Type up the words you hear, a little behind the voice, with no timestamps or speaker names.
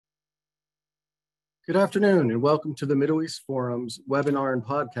Good afternoon and welcome to the Middle East Forum's webinar and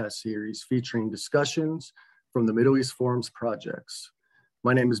podcast series featuring discussions from the Middle East Forum's projects.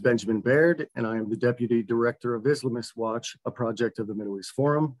 My name is Benjamin Baird and I am the Deputy Director of Islamist Watch, a project of the Middle East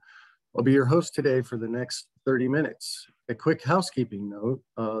Forum. I'll be your host today for the next 30 minutes. A quick housekeeping note,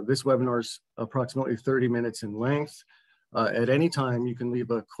 this webinar is approximately 30 minutes in length. At any time, you can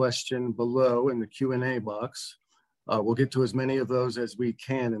leave a question below in the Q&A box. We'll get to as many of those as we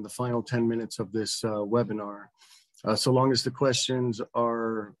can in the final 10 minutes of this webinar. So long as the questions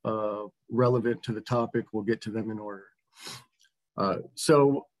are relevant to the topic, we'll get to them in order.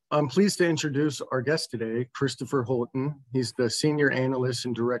 So I'm pleased to introduce our guest today, Christopher Holton. He's the Senior Analyst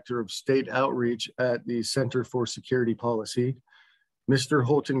and Director of State Outreach at the Center for Security Policy. Mr.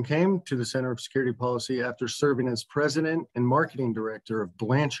 Holton came to the Center of Security Policy after serving as President and Marketing Director of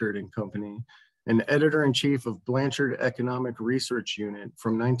Blanchard & Company, and Editor-in-Chief of Blanchard Economic Research Unit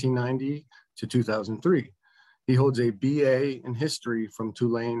from 1990 to 2003. He holds a BA in History from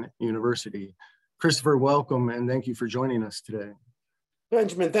Tulane University. Christopher, welcome and thank you for joining us today.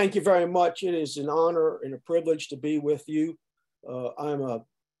 Benjamin, thank you very much. It is an honor and a privilege to be with you. I'm a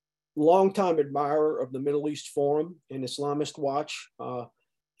longtime admirer of the Middle East Forum and Islamist Watch,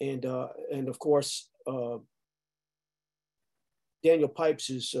 and of course, Daniel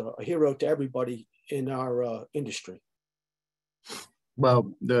Pipes is a hero to everybody in our industry.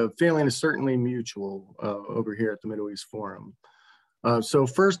 Well, the feeling is certainly mutual over here at the Middle East Forum. So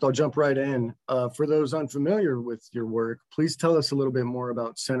first, I'll jump right in. For those unfamiliar with your work, please tell us a little bit more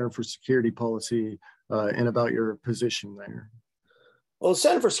about Center for Security Policy and about your position there. Well, the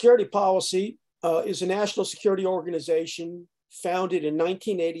Center for Security Policy is a national security organization founded in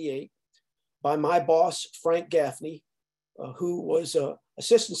 1988 by my boss, Frank Gaffney, who was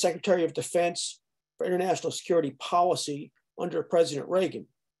Assistant Secretary of Defense for International Security Policy under President Reagan.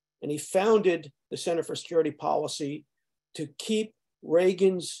 And he founded the Center for Security Policy to keep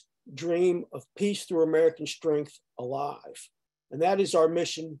Reagan's dream of peace through American strength alive. And that is our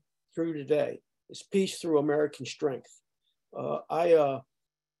mission through today, is peace through American strength. I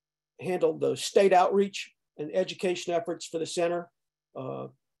handled the state outreach and education efforts for the center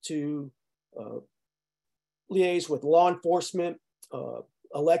to liaise with law enforcement,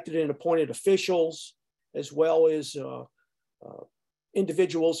 elected and appointed officials, as well as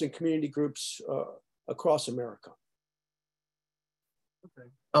individuals and community groups across America.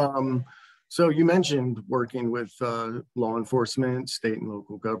 Okay. So you mentioned working with law enforcement, state and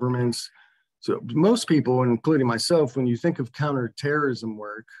local governments. So most people, including myself, when you think of counterterrorism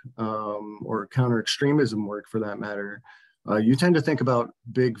work or counter-extremism work for that matter, you tend to think about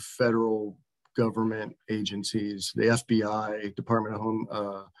big federal government agencies, the FBI, Department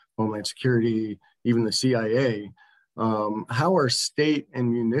of Homeland Security, even the CIA. How are state and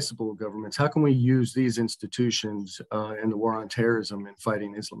municipal governments, how can we use these institutions in the war on terrorism and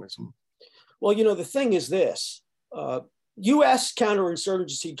fighting Islamism? Well, you know, the thing is this, U.S.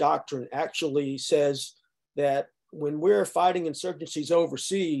 counterinsurgency doctrine actually says that when we're fighting insurgencies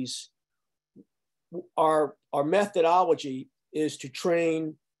overseas, our methodology is to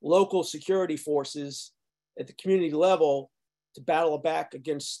train local security forces at the community level to battle back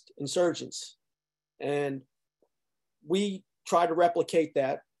against insurgents. And we try to replicate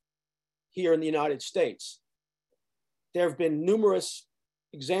that here in the United States. There have been numerous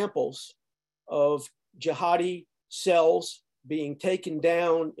examples of jihadi cells being taken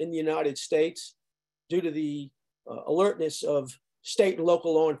down in the United States due to the alertness of state and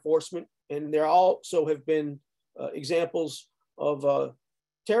local law enforcement. And there also have been examples of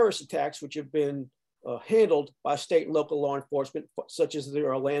terrorist attacks which have been handled by state and local law enforcement, such as the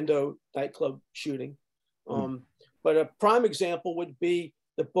Orlando nightclub shooting. But a prime example would be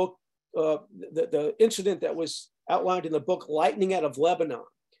the book, the incident that was outlined in the book Lightning Out of Lebanon,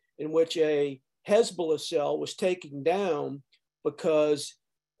 in which a Hezbollah cell was taken down because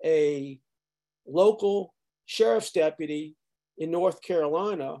a local sheriff's deputy in North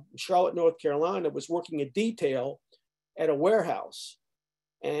Carolina, Charlotte, North Carolina, was working a detail at a warehouse.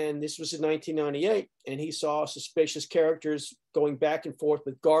 And this was in 1998. And he saw suspicious characters going back and forth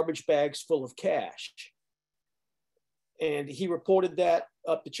with garbage bags full of cash. And he reported that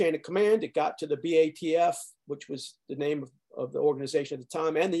up the chain of command. It got to the BATF, which was the name of the organization at the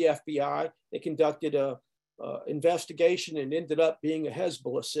time, and the FBI. They conducted a investigation and ended up being a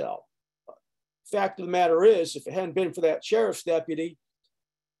Hezbollah cell. Fact of the matter is, if it hadn't been for that sheriff's deputy,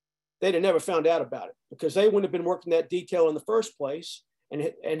 they'd have never found out about it, because they wouldn't have been working that detail in the first place.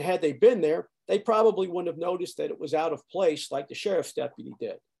 And had they been there, they probably wouldn't have noticed that it was out of place like the sheriff's deputy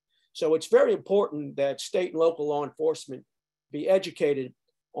did. So it's very important that state and local law enforcement be educated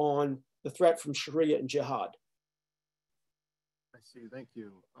on the threat from Sharia and jihad. I see. Thank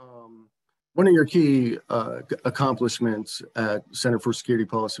you. One of your key accomplishments at Center for Security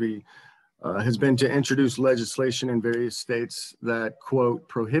Policy has been to introduce legislation in various states that, quote,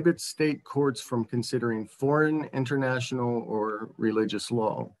 prohibits state courts from considering foreign, international, or religious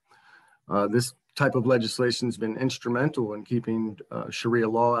law. This type of legislation has been instrumental in keeping Sharia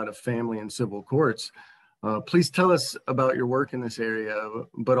law out of family and civil courts. Please tell us about your work in this area,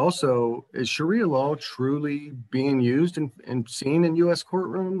 but also, is Sharia law truly being used and seen in U.S.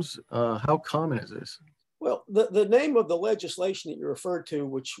 courtrooms? How common is this? Well, the name of the legislation that you referred to,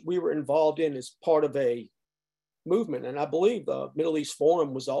 which we were involved in, is part of a movement. And I believe the Middle East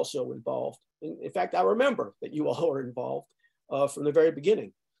Forum was also involved. In fact, I remember that you all were involved from the very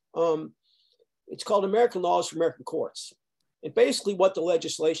beginning. It's called American Laws for American Courts. And basically what the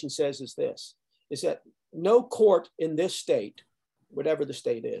legislation says is this, is that no court in this state, whatever the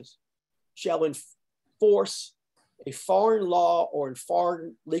state is, shall enforce a foreign law or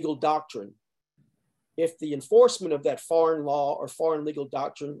foreign legal doctrine if the enforcement of that foreign law or foreign legal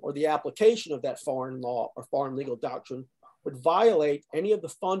doctrine or the application of that foreign law or foreign legal doctrine would violate any of the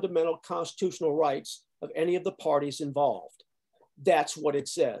fundamental constitutional rights of any of the parties involved. That's what it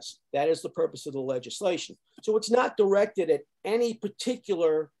says. That is the purpose of the legislation. So it's not directed at any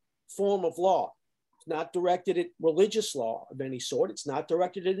particular form of law. It's not directed at religious law of any sort. It's not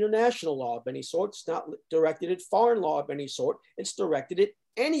directed at international law of any sort. It's not directed at foreign law of any sort. It's directed at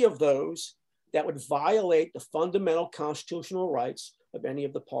any of those that would violate the fundamental constitutional rights of any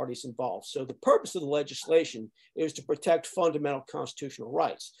of the parties involved. So the purpose of the legislation is to protect fundamental constitutional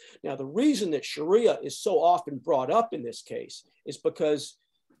rights. Now, the reason that Sharia is so often brought up in this case is because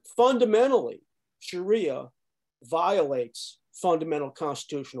fundamentally, Sharia violates fundamental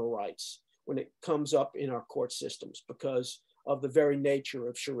constitutional rights when it comes up in our court systems because of the very nature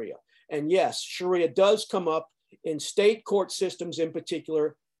of Sharia. And yes, Sharia does come up in state court systems in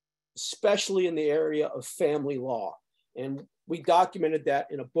particular, especially in the area of family law. And we documented that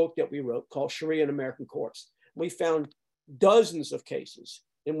in a book that we wrote called Sharia in American Courts. We found dozens of cases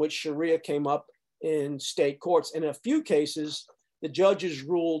in which Sharia came up in state courts. And in a few cases, the judges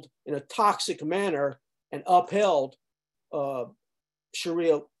ruled in a toxic manner and upheld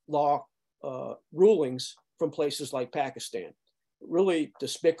Sharia law rulings from places like Pakistan. Really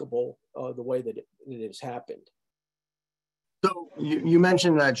despicable the way that it has happened. So you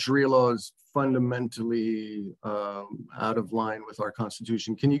mentioned that Sharia law is fundamentally out of line with our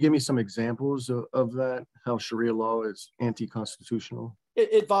Constitution. Can you give me some examples of that, how Sharia law is anti-constitutional?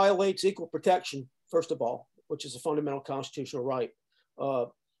 It violates equal protection, first of all, which is a fundamental constitutional right.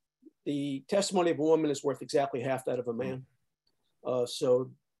 The testimony of a woman is worth exactly half that of a man.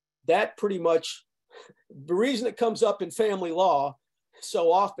 So that pretty much, the reason it comes up in family law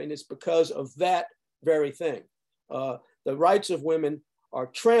so often is because of that very thing. The rights of women are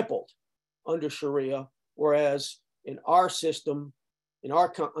trampled under Sharia, whereas in our system,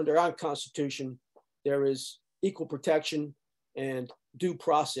 under our Constitution, there is equal protection and due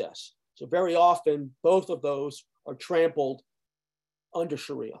process. So very often, both of those are trampled under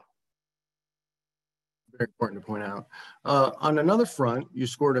Sharia. Very important to point out. On another front, you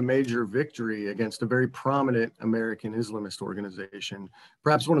scored a major victory against a very prominent American Islamist organization,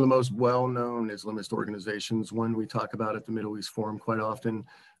 perhaps one of the most well-known Islamist organizations, one we talk about at the Middle East Forum quite often,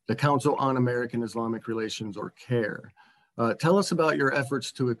 the Council on American Islamic Relations, or CAIR. Tell us about your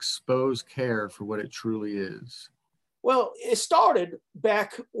efforts to expose CAIR for what it truly is. Well, it started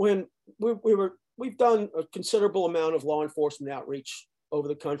back when we've done a considerable amount of law enforcement outreach over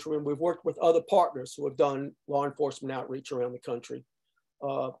the country, and we've worked with other partners who have done law enforcement outreach around the country.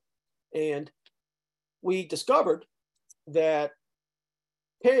 And we discovered that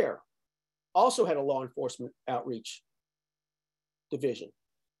CAIR also had a law enforcement outreach division,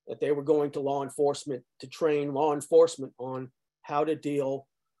 that they were going to law enforcement to train law enforcement on how to deal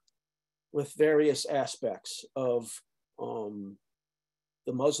with various aspects of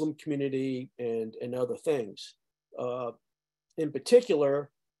the Muslim community and other things. In particular,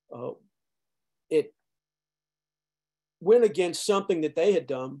 it went against something that they had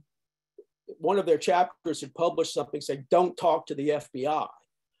done. One of their chapters had published something saying, "Don't talk to the FBI."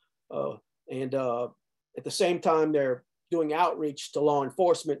 And at the same time, they're doing outreach to law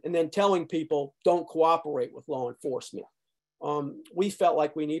enforcement and then telling people, "Don't cooperate with law enforcement." We felt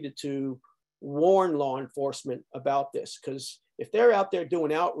like we needed to warn law enforcement about this, because if they're out there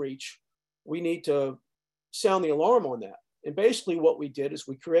doing outreach, we need to sound the alarm on that. And basically what we did is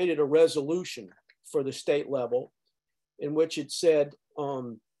we created a resolution for the state level in which it said,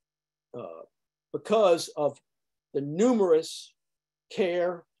 because of the numerous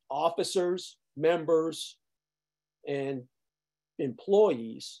CAIR officers, members, and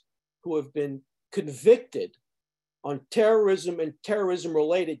employees who have been convicted on terrorism and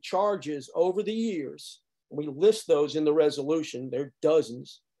terrorism-related charges over the years. We list those in the resolution. There are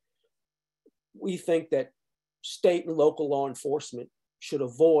dozens. We think that state and local law enforcement should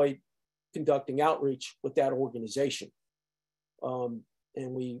avoid conducting outreach with that organization.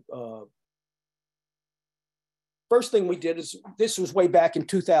 First thing we did is, this was way back in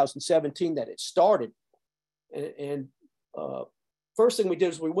 2017 that it started. First thing we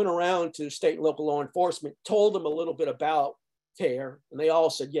did is we went around to state and local law enforcement, told them a little bit about CARE, and they all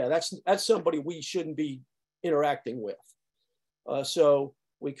said, yeah, that's somebody we shouldn't be interacting with. So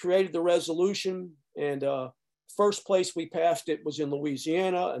we created the resolution, and first place we passed it was in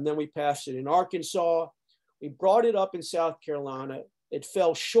Louisiana, and then we passed it in Arkansas. We brought it up in South Carolina. It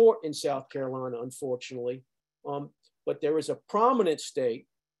fell short in South Carolina, unfortunately. But there is a prominent state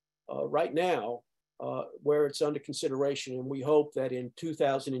right now where it's under consideration. And we hope that in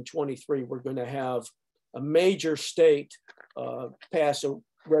 2023, we're going to have a major state pass a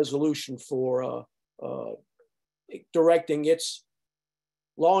resolution for directing its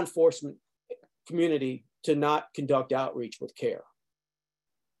law enforcement community to not conduct outreach with CARE.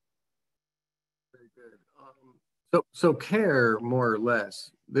 Very good. So CARE, more or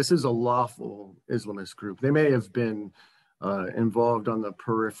less, this is a lawful Islamist group. They may have been involved on the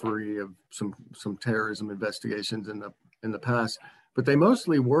periphery of some terrorism investigations in the past, but they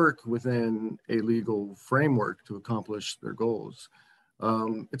mostly work within a legal framework to accomplish their goals.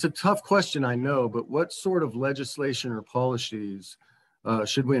 It's a tough question, I know, but what sort of legislation or policies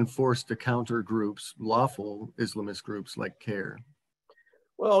should we enforce to counter groups, lawful Islamist groups like CARE?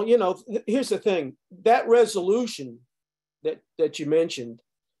 Well, you know, here's the thing. That resolution that you mentioned,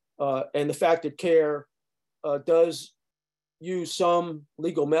 and the fact that CARE does use some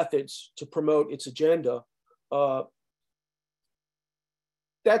legal methods to promote its agenda,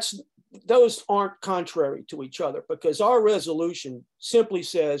 those aren't contrary to each other, because our resolution simply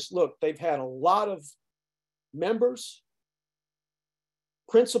says, look, they've had a lot of members,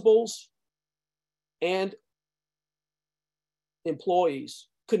 principals, and employees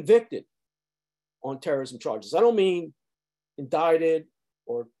convicted on terrorism charges. I don't mean indicted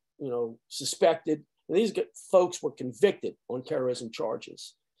or, you know, suspected. And these folks were convicted on terrorism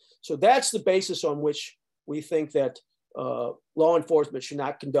charges. So that's the basis on which we think that law enforcement should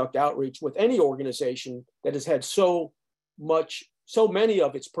not conduct outreach with any organization that has had so many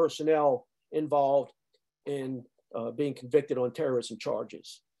of its personnel involved in being convicted on terrorism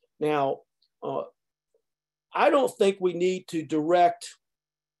charges. Now, I don't think we need to direct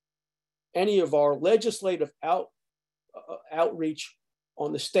any of our legislative outreach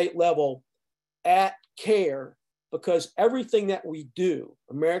on the state level at CARE, because everything that we do,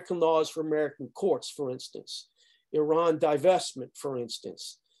 American Laws for American Courts, for instance, Iran divestment, for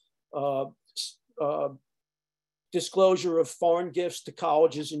instance, disclosure of foreign gifts to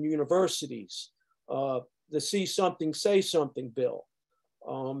colleges and universities, the See Something, Say Something bill,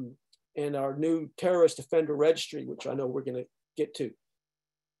 and our new terrorist offender registry, which I know we're going to get to.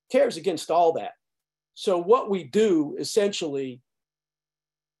 CARE's against all that. So what we do essentially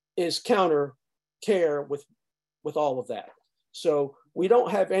is counter CARE with all of that. So we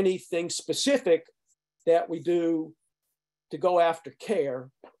don't have anything specific that we do to go after CARE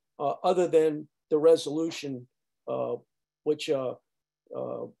other than the resolution, which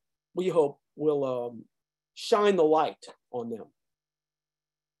we hope will shine the light on them.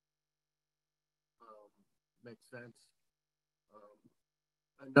 Makes sense.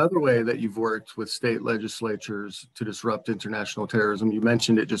 Another way that you've worked with state legislatures to disrupt international terrorism, you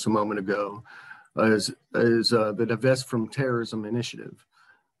mentioned it just a moment ago, is the Divest from Terrorism Initiative,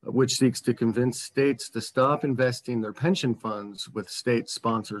 which seeks to convince states to stop investing their pension funds with state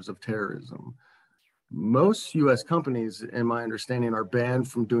sponsors of terrorism. Most U.S. companies, in my understanding, are banned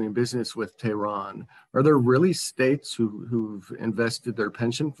from doing business with Tehran. Are there really states who've invested their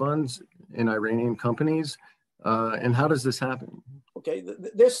pension funds in Iranian companies? And how does this happen? Okay,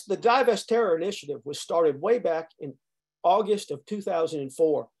 the Divest Terror Initiative was started way back in August of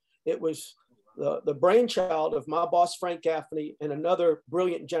 2004. It was the brainchild of my boss, Frank Gaffney, and another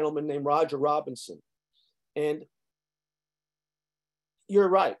brilliant gentleman named Roger Robinson. And you're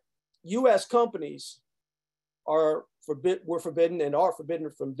right, U.S. companies were forbidden and are forbidden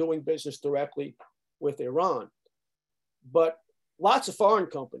from doing business directly with Iran. But lots of foreign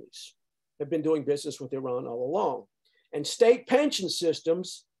companies have been doing business with Iran all along. And state pension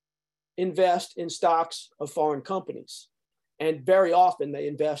systems invest in stocks of foreign companies. And very often they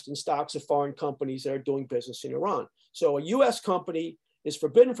invest in stocks of foreign companies that are doing business in Iran. So a US company is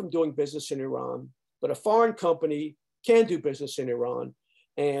forbidden from doing business in Iran, but a foreign company can do business in Iran.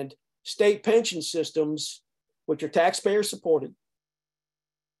 And state pension systems, which are taxpayer supported,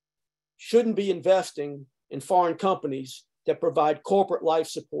 shouldn't be investing in foreign companies that provide corporate life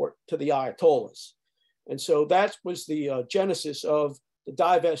support to the Ayatollahs. And so that was the genesis of the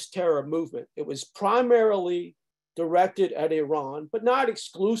Divest Terror movement. It was primarily directed at Iran, but not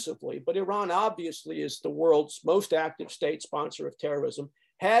exclusively. But Iran obviously is the world's most active state sponsor of terrorism,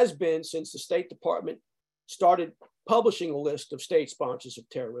 has been since the State Department started publishing a list of state sponsors of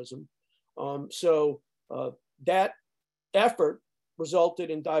terrorism. That effort resulted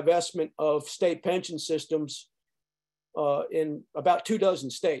in divestment of state pension systems in about 24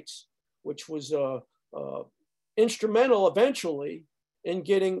 states, which was instrumental eventually in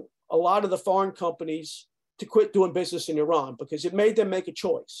getting a lot of the foreign companies to quit doing business in Iran, because it made them make a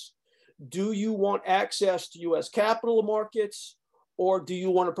choice. Do you want access to US capital markets, or do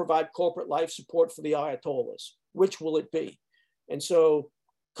you want to provide corporate life support for the Ayatollahs? Which will it be? And so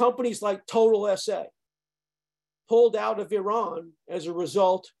companies like Total SA pulled out of Iran as a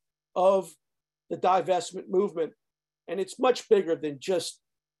result of the divestment movement. And it's much bigger than just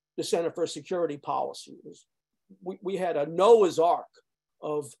the Center for Security Policy. We had a Noah's Ark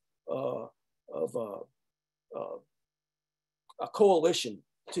of a coalition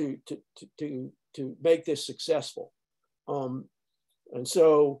to make this successful. And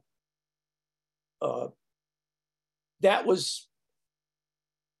so that was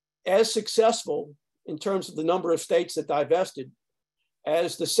as successful in terms of the number of states that divested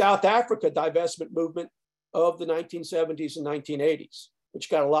as the South Africa divestment movement of the 1970s and 1980s, which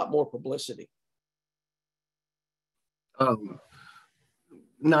got a lot more publicity.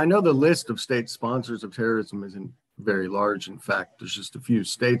 Now, I know the list of state sponsors of terrorism isn't very large. In fact, there's just a few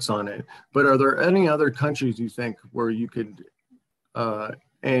states on it. But are there any other countries you think where you could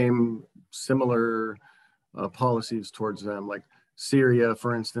aim similar policies towards them, like Syria,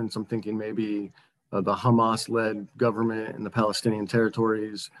 for instance? I'm thinking maybe the Hamas-led government in the Palestinian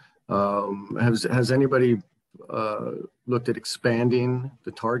territories. Has anybody looked at expanding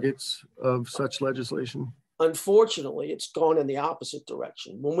the targets of such legislation? Unfortunately, it's gone in the opposite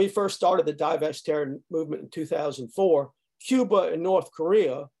direction. When we first started the Divest Terror movement in 2004, Cuba and North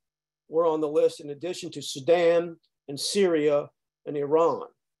Korea were on the list in addition to Sudan and Syria and Iran.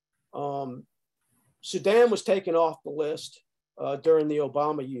 Sudan was taken off the list during the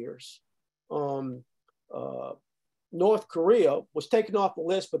Obama years. North Korea was taken off the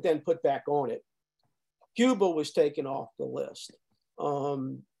list, but then put back on it. Cuba was taken off the list.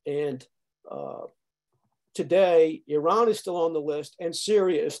 Today, Iran is still on the list and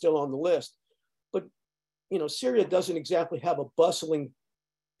Syria is still on the list. But, you know, Syria doesn't exactly have a bustling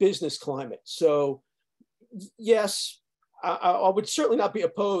business climate. So, yes, I would certainly not be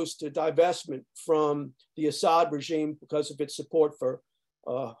opposed to divestment from the Assad regime because of its support for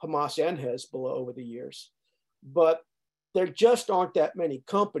Hamas and Hezbollah over the years. But there just aren't that many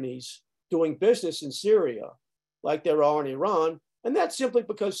companies doing business in Syria like there are in Iran. And that's simply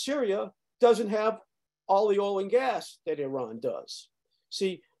because Syria doesn't have all the oil and gas that Iran does.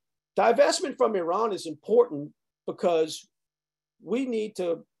 See, divestment from Iran is important because we need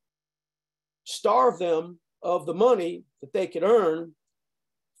to starve them of the money that they could earn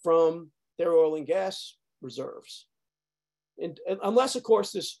from their oil and gas reserves. And unless, of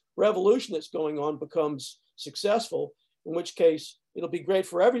course, this revolution that's going on becomes successful, in which case it'll be great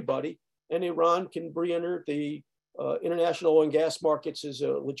for everybody, and Iran can re-enter the international oil and gas markets as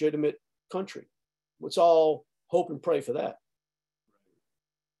a legitimate country. Let's all hope and pray for that.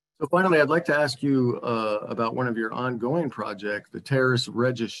 So finally, I'd like to ask you about one of your ongoing projects, the Terrorist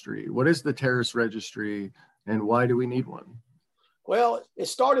Registry. What is the Terrorist Registry and why do we need one? Well, it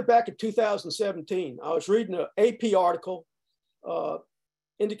started back in 2017. I was reading an AP article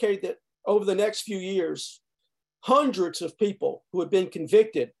indicated that over the next few years, hundreds of people who have been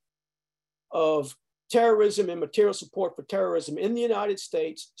convicted of terrorism and material support for terrorism in the United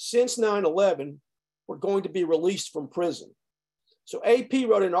States since 9/11 were going to be released from prison. So AP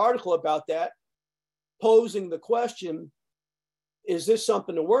wrote an article about that, posing the question, is this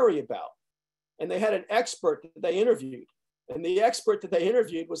something to worry about? And they had an expert that they interviewed. And the expert that they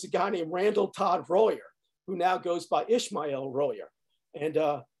interviewed was a guy named Randall Todd Royer, who now goes by Ishmael Royer. And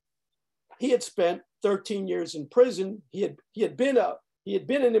he had spent 13 years in prison. He had been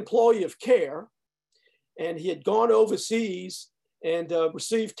an employee of CARE, and he had gone overseas and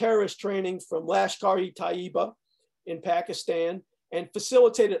received terrorist training from Lashkar-e-Taiba in Pakistan and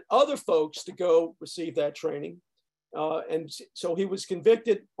facilitated other folks to go receive that training. And so he was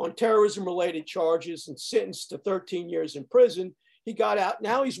convicted on terrorism-related charges and sentenced to 13 years in prison. he got out.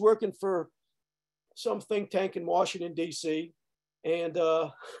 Now he's working for some think tank in Washington, D.C. And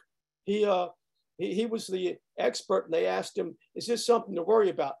he was the expert, and they asked him, is this something to worry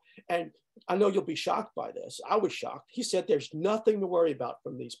about? And I know you'll be shocked by this. I was shocked. He said, there's nothing to worry about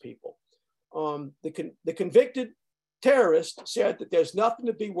from these people. The convicted terrorist said that there's nothing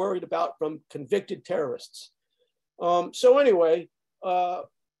to be worried about from convicted terrorists. So anyway, I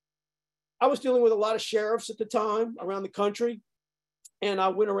was dealing with a lot of sheriffs at the time around the country. And I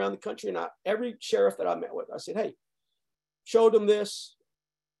went around the country, and every sheriff that I met with, I said, hey, showed them this.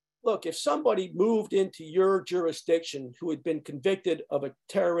 Look, if somebody moved into your jurisdiction who had been convicted of a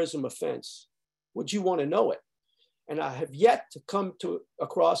terrorism offense, would you want to know it? And I have yet to come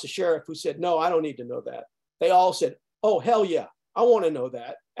across a sheriff who said, no, I don't need to know that. They all said, oh, hell yeah, I want to know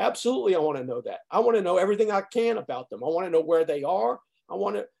that. Absolutely, I want to know that. I want to know everything I can about them. I want to know where they are. I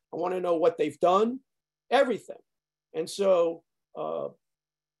want to know what they've done, everything. And so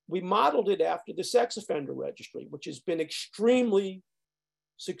we modeled it after the sex offender registry, which has been extremely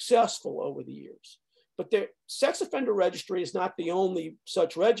successful over the years. But the sex offender registry is not the only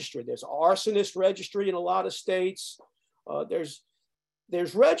such registry. There's arsonist registry in a lot of states. There's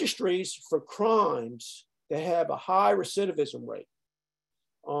registries for crimes that have a high recidivism rate.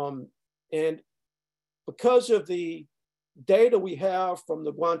 And because of the data we have from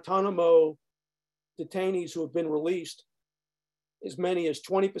the Guantanamo detainees who have been released, as many as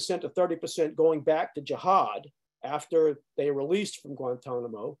 20% to 30% going back to jihad after they are released from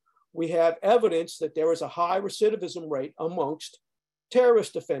Guantanamo, we have evidence that there is a high recidivism rate amongst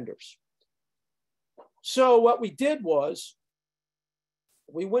terrorist offenders. So what we did was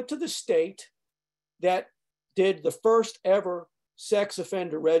we went to the state that did the first ever sex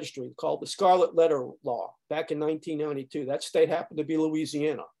offender registry called the Scarlet Letter Law back in 1992. That state happened to be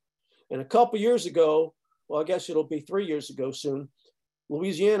Louisiana. And a couple years ago, well, I guess it'll be 3 years ago soon,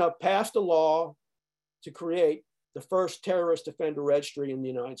 Louisiana passed a law to create the first terrorist offender registry in the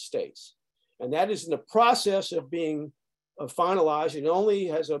United States. And that is in the process of being finalized. It only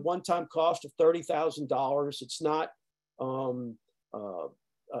has a one-time cost of $30,000. It's not a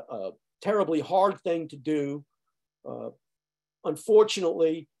terribly hard thing to do.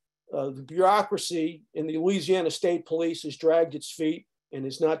 Unfortunately, the bureaucracy in the Louisiana State Police has dragged its feet and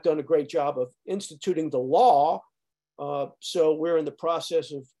has not done a great job of instituting the law. So we're in the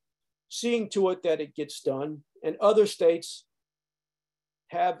process of seeing to it that it gets done. And other states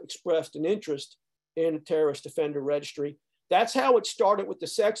have expressed an interest in a terrorist offender registry. That's how it started with the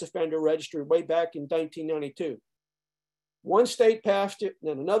sex offender registry way back in 1992. One state passed it,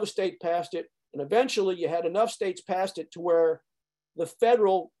 and then another state passed it, and eventually you had enough states passed it to where the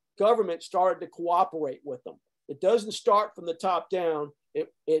federal government started to cooperate with them. It doesn't start from the top down.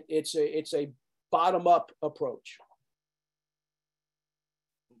 It's a bottom-up approach.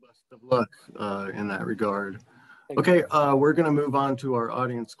 Best of luck in that regard. Okay, we're going to move on to our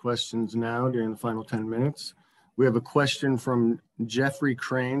audience questions now during the final 10 minutes. We have a question from Jeffrey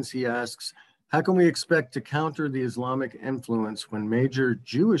Cranes. He asks, how can we expect to counter the Islamic influence when major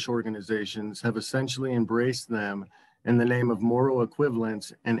Jewish organizations have essentially embraced them in the name of moral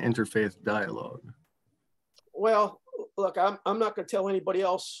equivalence and interfaith dialogue? Well, look, I'm not going to tell anybody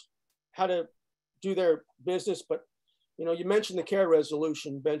else how to do their business, but you know, you mentioned the CARE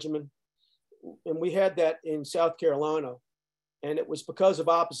resolution, Benjamin, and we had that in South Carolina, and it was because of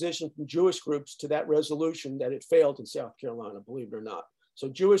opposition from Jewish groups to that resolution that it failed in South Carolina, believe it or not. So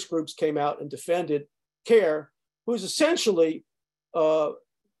Jewish groups came out and defended CARE, who's essentially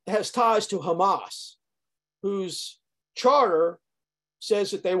has ties to Hamas, whose charter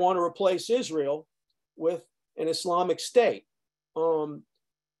says that they want to replace Israel with an Islamic state.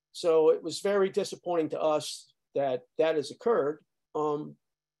 So it was very disappointing to us that that has occurred.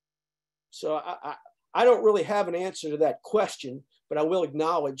 So I don't really have an answer to that question, but I will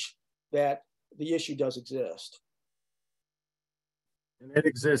acknowledge that the issue does exist. And it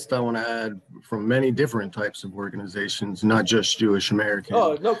exists, I want to add, from many different types of organizations, not just Jewish American.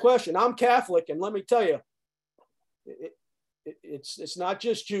 Oh, no question. I'm Catholic, and let me tell you, it's not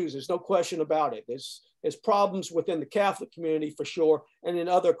just Jews. There's no question about it. There's problems within the Catholic community for sure, and in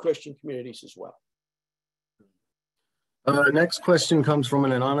other Christian communities as well. Next question comes from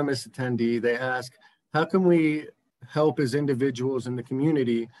an anonymous attendee. They ask, how can we help as individuals in the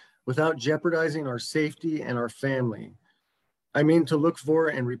community without jeopardizing our safety and our family? I mean, to look for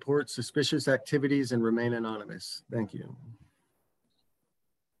and report suspicious activities and remain anonymous. Thank you.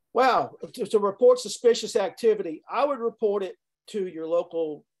 Wow, to report suspicious activity, I would report it to your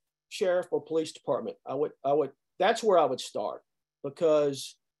local sheriff or police department. That's where I would start,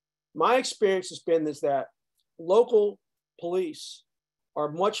 because my experience has been is that local police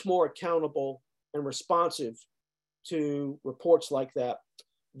are much more accountable and responsive to reports like that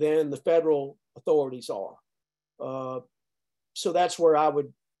than the federal authorities are. So that's where I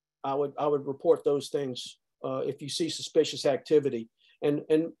would report those things if you see suspicious activity. And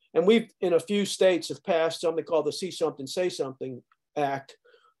we've in a few states have passed something called the See Something, Say Something Act,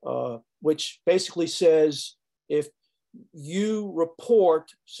 which basically says if you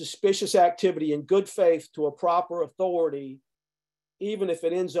report suspicious activity in good faith to a proper authority, even if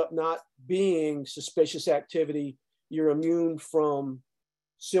it ends up not being suspicious activity, you're immune from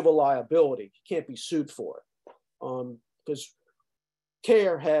civil liability. You can't be sued for it. Because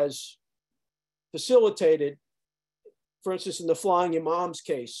CARE has facilitated, for instance, in the Flying Imams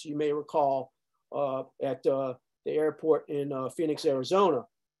case, you may recall at the airport in Phoenix, Arizona,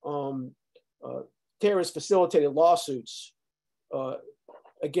 CARE has facilitated lawsuits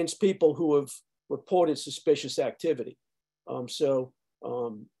against people who have reported suspicious activity. So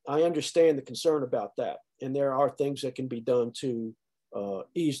I understand the concern about that, and there are things that can be done to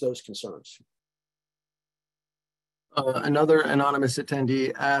ease those concerns. Another anonymous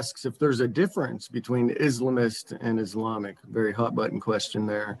attendee asks if there's a difference between Islamist and Islamic. Very hot button question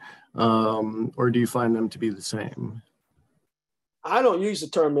there. Or do you find them to be the same? I don't use the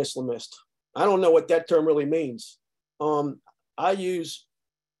term Islamist. I don't know what that term really means. I use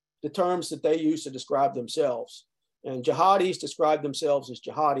the terms that they use to describe themselves. And jihadis describe themselves as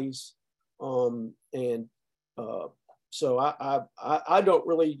jihadis. So I don't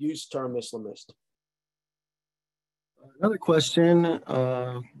really use the term Islamist. Another question,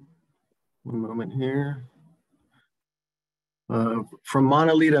 one moment here. From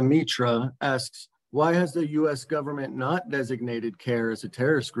Monalita Mitra asks, why has the US government not designated CARE as a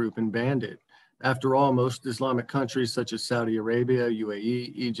terrorist group and banned it? After all, most Islamic countries such as Saudi Arabia,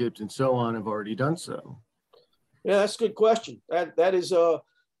 UAE, Egypt, and so on have already done so. Yeah, that's a good question.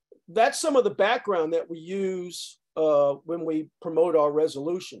 That's some of the background that we use when we promote our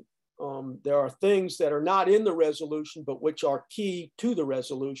resolution. There are things that are not in the resolution, but which are key to the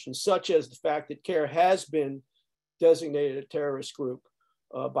resolution, such as the fact that CARE has been designated a terrorist group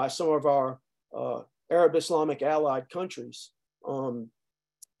by some of our Arab Islamic allied countries. And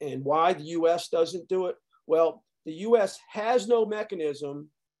why the US doesn't do it? Well, the US has no mechanism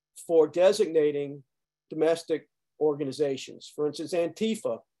for designating domestic organizations. For instance,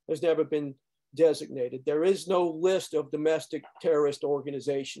 Antifa has never been designated. There is no list of domestic terrorist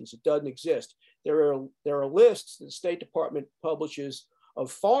organizations. It doesn't exist. There are lists that the State Department publishes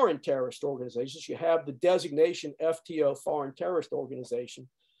of foreign terrorist organizations. You have the designation FTO, Foreign Terrorist Organization,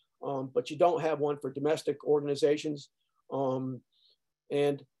 but you don't have one for domestic organizations.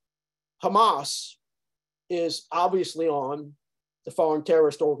 And Hamas is obviously on the Foreign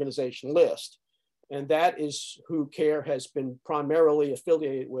Terrorist Organization list. And that is who CARE has been primarily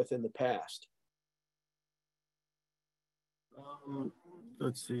affiliated with in the past.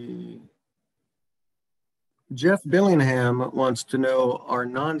 Let's see. Jeff Billingham wants to know, are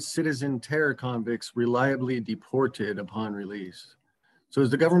non-citizen terror convicts reliably deported upon release? So is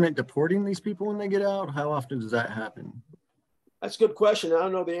the government deporting these people when they get out? How often does that happen? That's a good question. I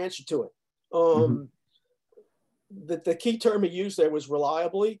don't know the answer to it. The key term he used there was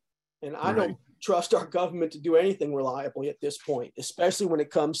reliably, and I don't trust our government to do anything reliably at this point, especially when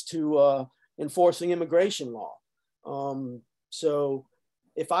it comes to enforcing immigration law. So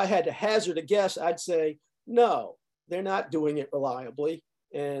if I had to hazard a guess, I'd say, no, they're not doing it reliably,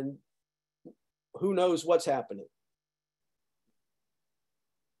 and who knows what's happening.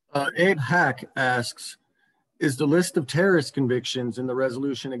 Abe Hack asks, is the list of terrorist convictions in the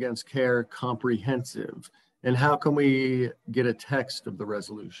resolution against CARE comprehensive? And how can we get a text of the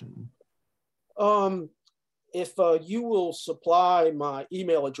resolution? If you will supply my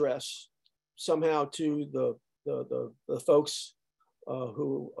email address somehow to the folks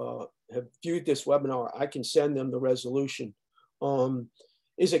who have viewed this webinar, I can send them the resolution.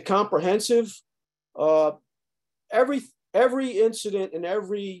 Is it comprehensive? Every incident and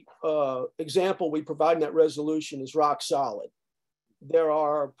every example we provide in that resolution is rock solid. There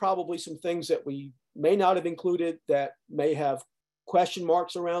are probably some things that we may not have included that may have question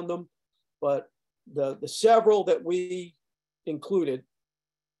marks around them, but the several that we included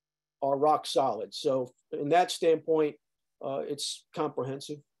are rock solid. So in that standpoint, it's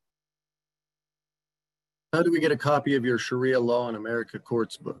comprehensive. How do we get a copy of your Sharia Law in America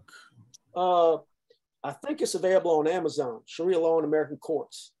Courts book? I think it's available on Amazon, Sharia Law in American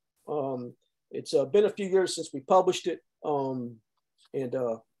Courts. It's been a few years since we published it, and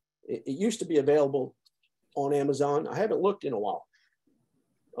it used to be available on Amazon. I haven't looked in a while.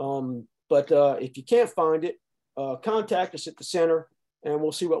 But if you can't find it, contact us at the center, and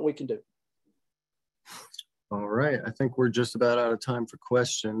we'll see what we can do. All right, I think we're just about out of time for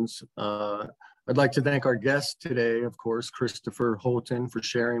questions. I'd like to thank our guest today, of course, Christopher Holton, for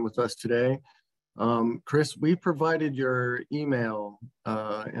sharing with us today. Chris, we provided your email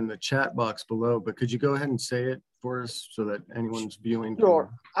in the chat box below, but could you go ahead and say it for us so that anyone's viewing? Sure.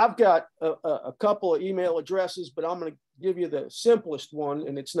 I've got a couple of email addresses, but I'm going to give you the simplest one,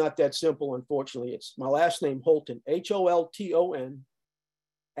 and it's not that simple, unfortunately. It's my last name, Holton, Holton,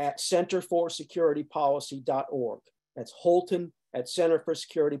 at centerforsecuritypolicy.org. That's Holton at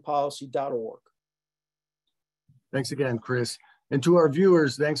centerforsecuritypolicy.org. Thanks again, Chris. And to our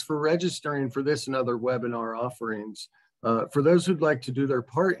viewers, thanks for registering for this and other webinar offerings. For those who'd like to do their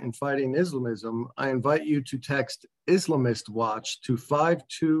part in fighting Islamism, I invite you to text Islamist Watch to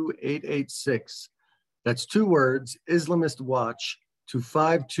 52886. That's 2 words, Islamist Watch, to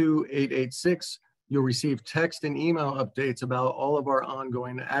 52886. You'll receive text and email updates about all of our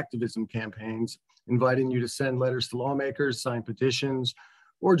ongoing activism campaigns, inviting you to send letters to lawmakers, sign petitions,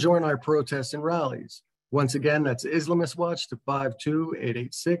 or join our protests and rallies. Once again, that's Islamist Watch to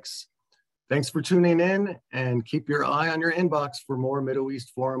 52886. Thanks for tuning in, and keep your eye on your inbox for more Middle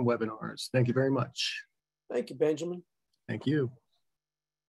East Forum webinars. Thank you very much. Thank you, Benjamin. Thank you.